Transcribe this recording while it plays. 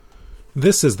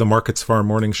This is the Markets Farm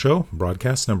Morning Show,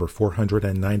 broadcast number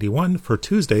 491 for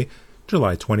Tuesday,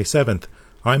 July 27th.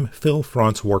 I'm Phil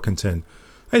Franz Warkentin.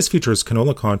 ICE futures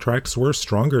canola contracts were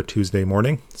stronger Tuesday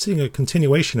morning, seeing a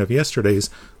continuation of yesterday's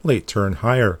late turn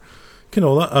higher.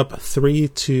 Canola up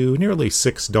 $3 to nearly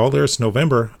 $6.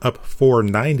 November up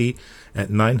 $4.90 at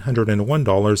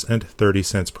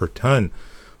 $901.30 per ton.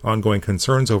 Ongoing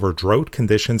concerns over drought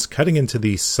conditions cutting into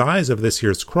the size of this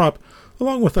year's crop,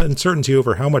 along with uncertainty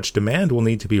over how much demand will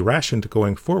need to be rationed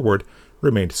going forward,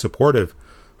 remained supportive.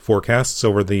 Forecasts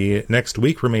over the next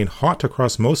week remain hot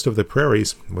across most of the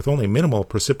prairies, with only minimal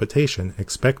precipitation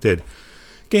expected.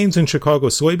 Gains in Chicago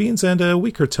soybeans and a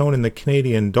weaker tone in the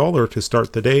Canadian dollar to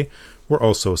start the day were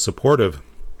also supportive.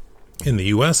 In the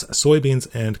U.S., soybeans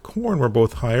and corn were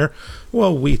both higher,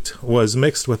 while wheat was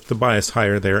mixed with the bias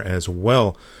higher there as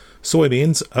well.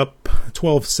 Soybeans up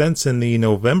 12 cents in the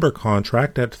November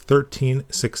contract at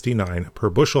 $13.69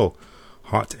 per bushel.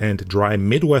 Hot and dry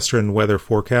Midwestern weather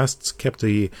forecasts kept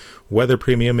a weather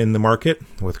premium in the market,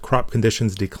 with crop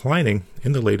conditions declining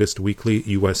in the latest weekly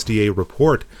USDA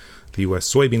report. The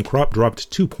U.S. soybean crop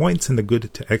dropped 2 points in the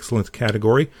good to excellent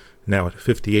category, now at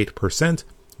 58%,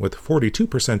 with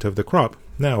 42% of the crop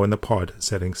now in the pod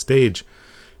setting stage.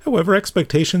 However,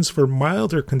 expectations for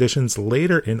milder conditions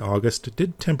later in August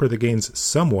did temper the gains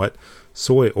somewhat.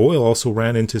 Soy oil also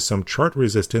ran into some chart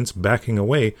resistance, backing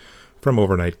away from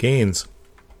overnight gains.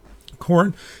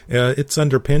 Corn, it's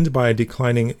underpinned by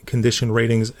declining condition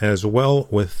ratings as well,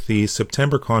 with the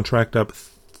September contract up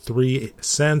 3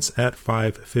 cents at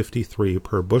 $5.53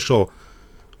 per bushel.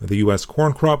 The U.S.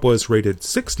 corn crop was rated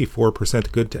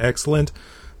 64% good to excellent.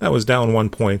 That was down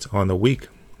 1 point on the week.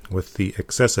 With the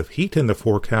excessive heat in the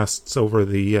forecasts over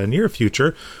the near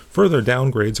future, further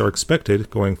downgrades are expected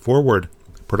going forward.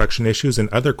 Production issues in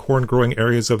other corn-growing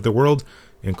areas of the world,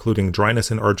 including dryness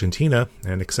in Argentina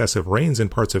and excessive rains in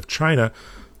parts of China,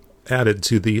 added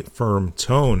to the firm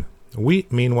tone. Wheat,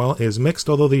 meanwhile, is mixed,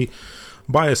 although the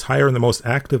bias higher in the most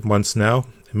active months now.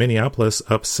 Minneapolis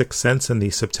up 6 cents in the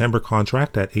September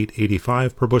contract at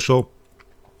 $8.85 per bushel.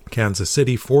 Kansas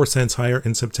City 4 cents higher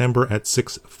in September at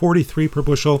 $6.43 per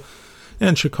bushel,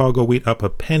 and Chicago wheat up a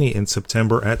penny in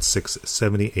September at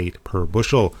 $6.78 per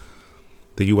bushel.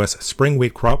 The U.S. spring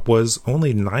wheat crop was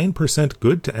only 9%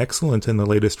 good to excellent in the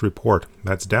latest report.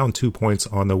 That's down 2 points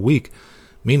on the week.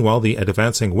 Meanwhile, the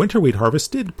advancing winter wheat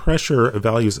harvest did pressure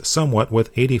values somewhat,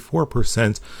 with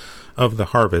 84% of the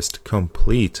harvest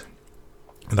complete.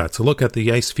 That's a look at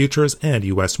the ICE futures and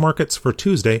U.S. markets for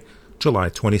Tuesday, July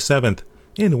 27th.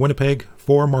 In Winnipeg,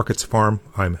 for Markets Farm,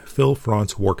 I'm Phil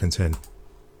Franz Warkentin.